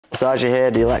So as you hear,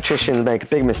 the electricians make a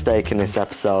big mistake in this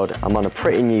episode. I'm on a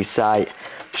pretty new site,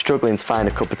 struggling to find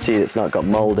a cup of tea that's not got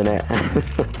mould in it.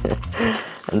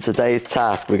 And today's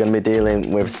task, we're going to be dealing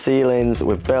with ceilings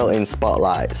with built-in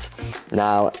spotlights.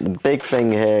 Now, the big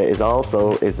thing here is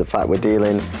the fact we're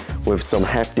dealing with some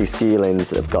hefty ceilings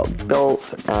that have got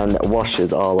bolts and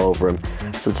washers all over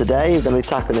them. So today, we're going to be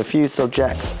tackling a few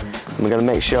subjects, and we're going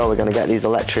to make sure we're going to get these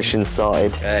electricians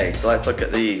sorted. Okay, so let's look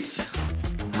at these.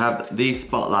 I have these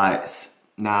spotlights.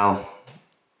 Now,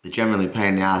 they're generally a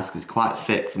pain in the ass because it's quite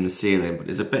thick from the ceiling, but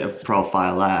there's a bit of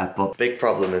profile there. But big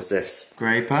problem is this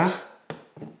scraper.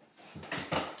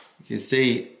 You can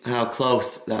see how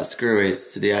close that screw is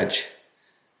to the edge.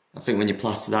 I think when you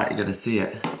plaster that, you're going to see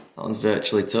it. That one's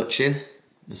virtually touching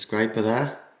the scraper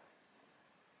there.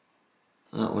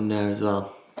 And that one there as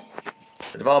well.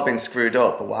 They've all been screwed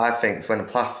up, but what I think is when I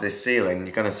plaster this ceiling,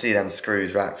 you're going to see them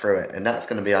screws right through it, and that's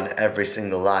going to be on every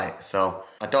single light. So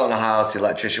I don't know how else the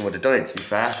electrician would have done it, to be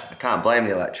fair. I can't blame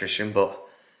the electrician, but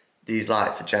these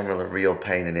lights are generally a real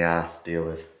pain in the ass to deal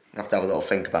with. I have to have a little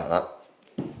think about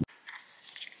that.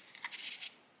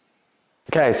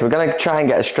 Okay, so we're going to try and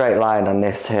get a straight line on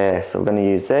this here. So we're going to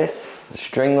use this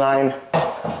string line.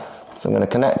 So I'm going to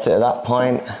connect it to that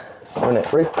point, run it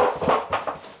through,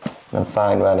 and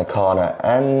find where the corner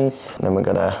ends. And then we're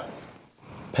going to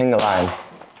ping a line.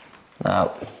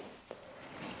 Now,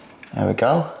 there we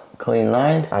go, clean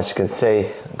line. As you can see,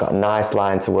 I've got a nice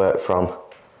line to work from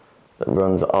that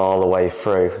runs all the way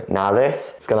through. Now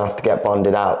this, it's going to have to get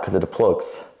bonded out because of the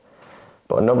plugs.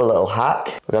 But another little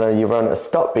hack, we're going to run a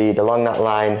stop bead along that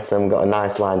line, so we've got a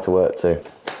nice line to work to.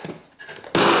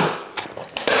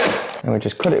 And we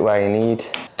just cut it where you need.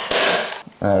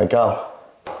 There we go.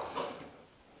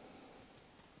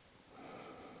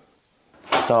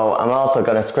 So I'm also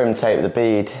going to scrim tape the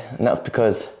bead, and that's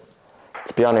because,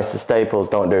 to be honest, the staples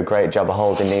don't do a great job of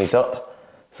holding these up.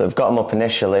 So I've got them up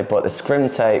initially, but the scrim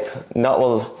tape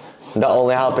will not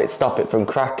only help it stop it from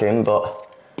cracking, but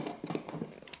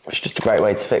it's just a great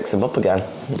way to fix them up again.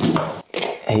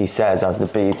 He says as the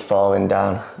bead's falling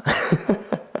down.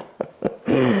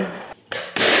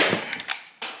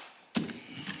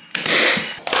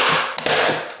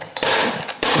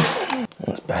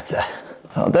 That's better.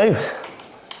 That'll do.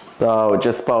 So I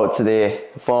just spoke to the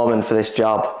foreman for this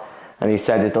job, and he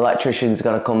said his electrician's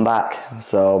going to come back.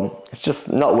 So it's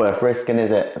just not worth risking,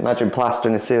 is it? Imagine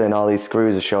plastering the ceiling, all these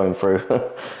screws are showing through.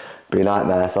 Be a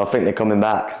nightmare. So I think they're coming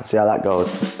back. Let's see how that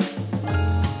goes.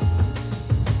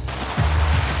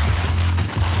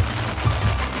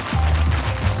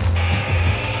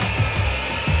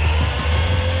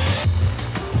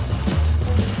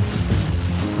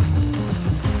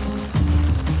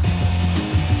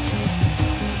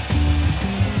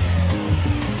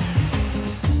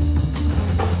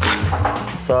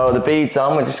 So the bead's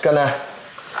on, we're just gonna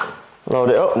load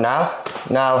it up now.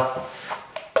 Now,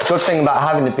 the good thing about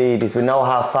having the bead is we know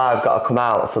how far I've got to come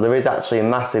out, so there is actually a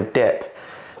massive dip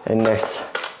in this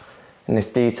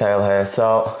detail here.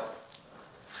 So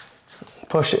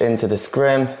push it into the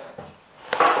scrim,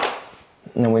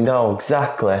 and then we know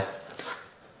exactly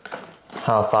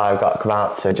how far I've got to come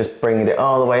out to. Just bringing it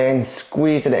all the way in,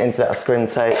 squeezing it into that scrim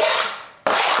tape,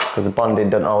 because the bonding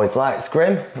doesn't always like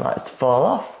scrim, it likes to fall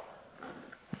off.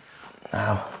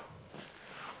 Now,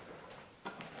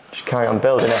 just carry on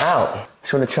building it out.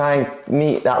 Just want to try and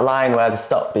meet that line where the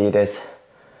stop bead is.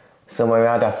 So when we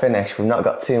had our finish, we've not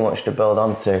got too much to build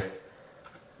onto.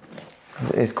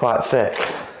 It is quite thick,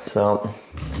 so.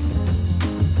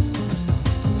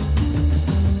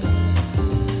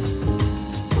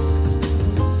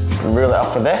 Rule it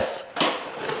off with this.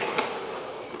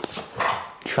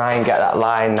 Try and get that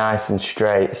line nice and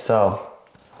straight, so.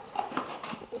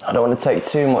 I don't want to take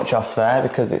too much off there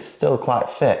because it's still quite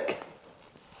thick.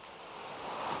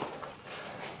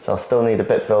 So I still need a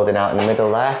bit building out in the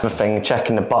middle there. Another thing,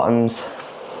 checking the bottoms.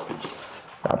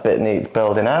 That bit needs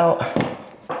building out.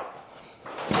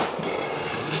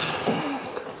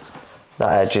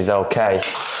 That edge is okay.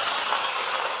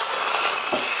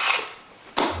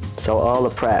 So all the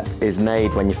prep is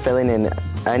made when you're filling in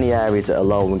any areas that are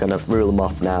low. We're going to rule them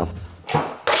off now.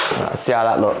 Let's see how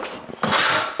that looks.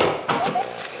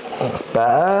 That's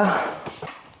better.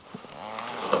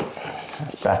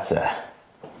 That's better.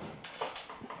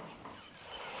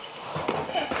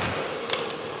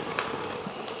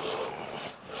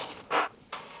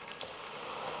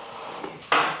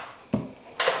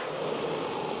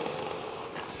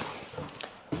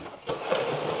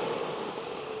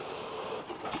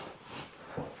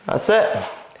 That's it.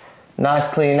 Nice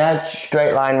clean edge,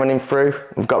 straight line running through.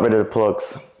 We've got rid of the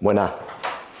plugs. Winner.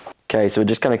 Okay, so we're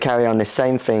just going to carry on the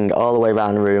same thing all the way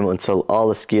around the room until all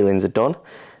the skeelings are done.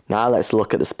 Now let's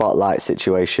look at the spotlight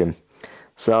situation.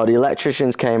 So the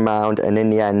electricians came round and in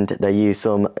the end they used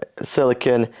some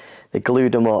silicone, they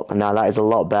glued them up, and now that is a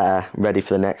lot better, ready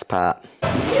for the next part.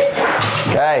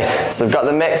 Okay, so we've got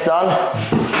the mix on,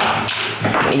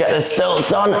 we get the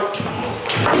stilts on.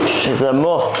 It's a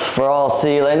must for all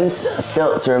ceilings,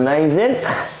 stilts are amazing.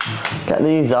 Get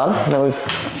these on, and then we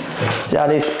see how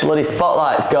these bloody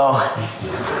spotlights go.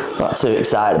 Not too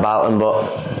excited about them,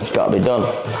 but it's got to be done.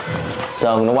 So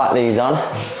I'm going to whack these on,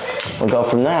 we'll go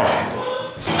from there.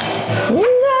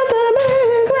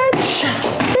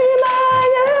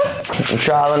 I'm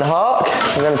trialing Hawk.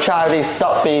 We're going to try these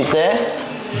stop beads here,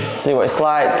 see what it's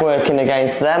like working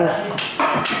against them.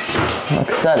 Like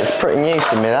I said, it's pretty new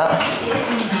to me, that.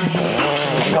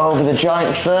 Go over the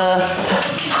joints first.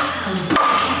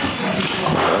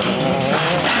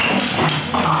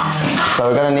 So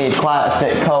we're going to need quite a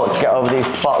thick coat to get over these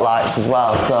spotlights as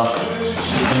well, so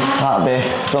that'll be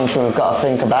something we've got to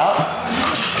think about.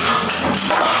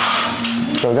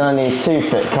 So we're going to need 2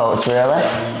 thick coats really.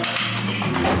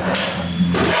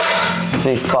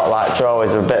 These spotlights are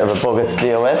always a bit of a bugger to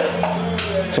deal with.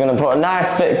 So I'm going to put a nice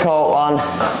thick coat on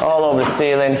all over the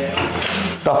ceiling,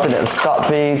 stopping at the stop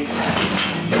beads,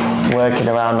 working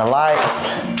around the lights.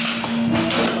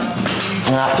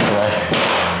 And actually,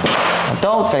 I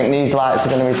don't think these lights are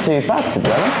going to be too bad, to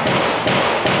be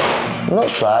honest.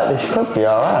 Looks like this could be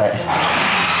alright.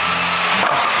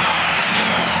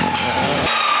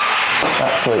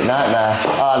 Absolute nightmare.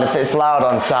 Oh, and if it's loud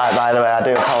on site, by the way, I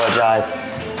do apologise.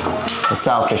 The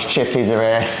selfish chippies are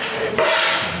here,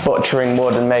 butchering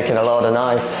wood and making a load of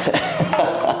noise.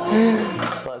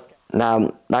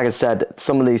 Now, like I said,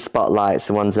 some of these spotlights,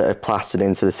 the ones that are plastered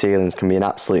into the ceilings, can be an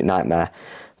absolute nightmare.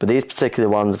 But these particular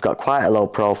ones have got quite a low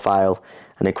profile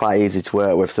and they're quite easy to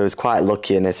work with, so it's quite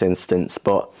lucky in this instance.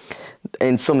 But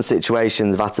in some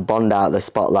situations, I've had to bond out the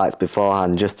spotlights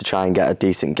beforehand just to try and get a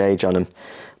decent gauge on them.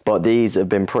 But these have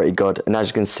been pretty good, and as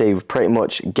you can see, we're pretty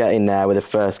much getting there with the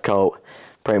first coat,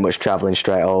 pretty much travelling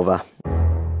straight over.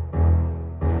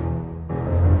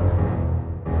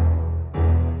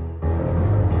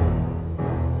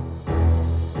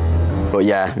 But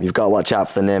yeah, you've got to watch out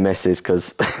for the near misses,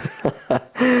 because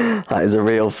that is a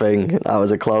real thing. That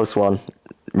was a close one,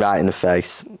 right in the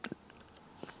face.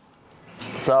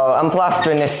 So I'm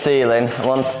plastering this ceiling, I'm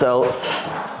on stilts.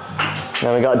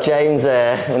 Then we got James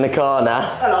here in the corner.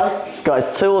 Hello. He's got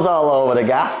his tools all over the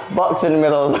gaff, box in the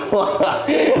middle of the floor.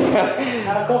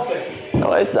 Had a coffee.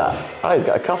 What is that? Oh, he's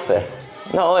got a coffee.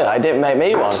 No, I didn't make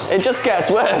me one. It just gets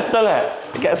worse, doesn't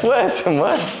it? It gets worse and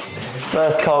worse.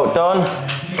 First coat done.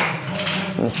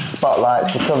 And the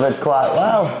spotlights are covered quite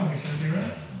well.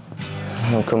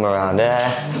 We'll come around here.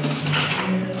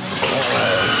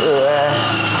 Through there.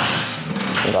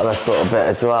 We've got this little bit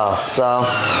as well. So,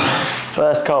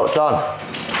 first coat's on.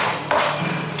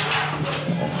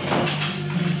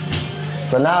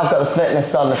 So now I've got the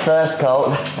thickness on the first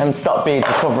coat, and stop beads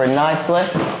are covering nicely.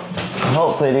 And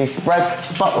hopefully these spread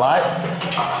spotlights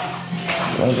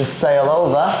will just sail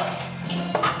over,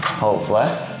 hopefully.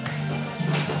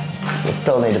 We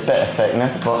still need a bit of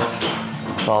thickness, but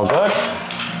it's all good.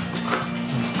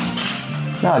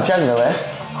 Now generally,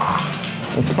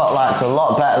 these spotlights are a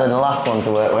lot better than the last ones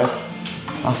I worked with.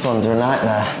 Last ones are a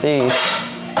nightmare. These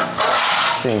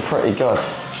seem pretty good.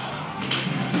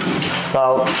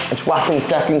 So, just whacking the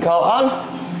second coat on.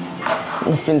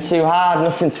 Nothing too hard,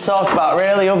 nothing to talk about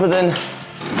really, other than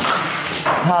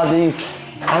how these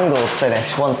angles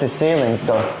finish once the ceiling's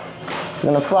done. I'm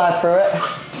going to fly through it.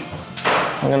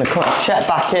 I'm going to check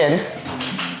back in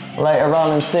later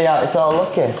on and see how it's all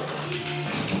looking.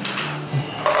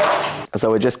 So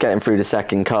we're just getting through the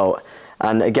second coat.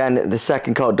 And again, the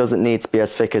second coat doesn't need to be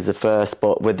as thick as the first,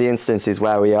 but with the instances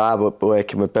where we're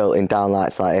working with built-in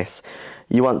downlights like this,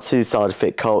 you want 2 solid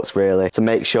thick coats really to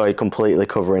make sure you're completely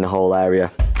covering the whole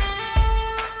area.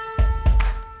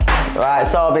 Right,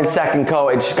 it's all been second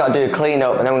coated, just got to do a clean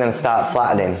up and then we're going to start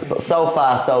flattening. But so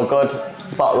far so good,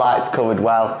 spotlights covered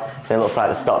well, and it looks like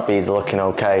the stop beads are looking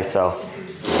okay, so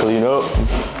let's clean up.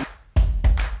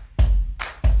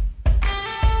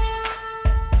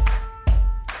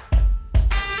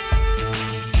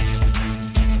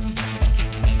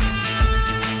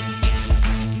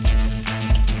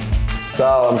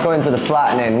 So I'm going to the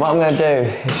flattening. What I'm going to do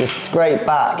is just scrape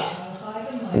back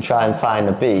and try and find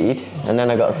a bead, and then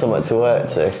I've got something to work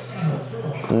to.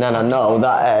 And then I know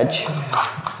that edge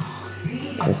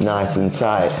is nice and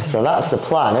tight. So that's the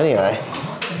plan anyway.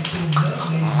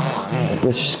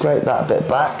 Just scrape that bit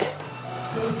back.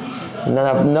 And then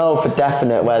I know for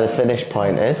definite where the finish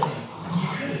point is.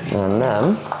 And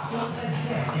then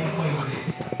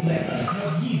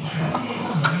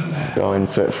go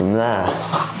into it from there.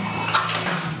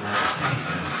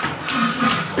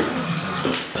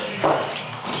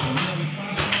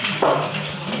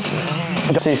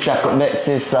 Got 2 separate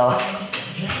mixes, so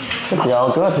should be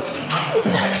all good.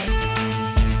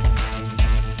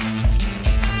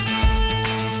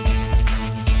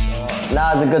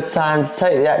 Now's a good time to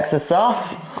take the excess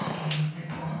off.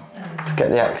 Let's get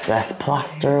the excess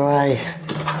plaster away.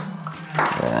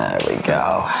 There we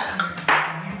go.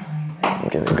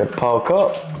 Give it a good poke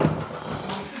up.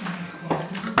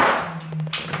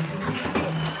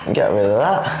 Get rid of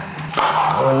that.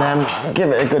 And then give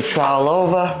it a good trowel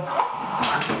over.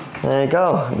 There you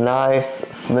go. Nice,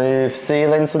 smooth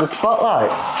sealing to the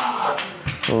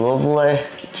spotlights. Lovely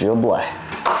jubbly.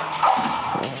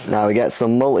 Now we get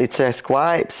some multi-disc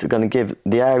wipes. We're going to give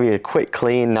the area a quick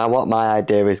clean. Now what my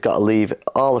idea is, got to leave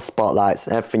all the spotlights,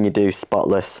 everything you do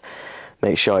spotless.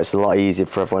 Make sure it's a lot easier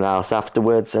for everyone else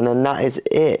afterwards. And then that is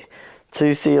it.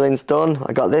 2 ceilings done.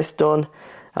 I got this done.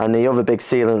 And the other big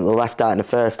sealant left out in the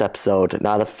first episode.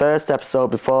 Now the first episode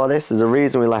before this, there's a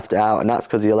reason we left it out, and that's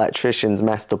because the Electricians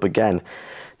messed up again.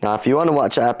 Now if you want to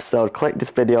watch that episode, click this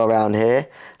video around here,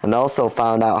 and also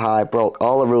found out how I broke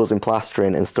all the rules in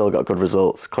plastering and still got good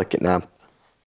results. Click it now.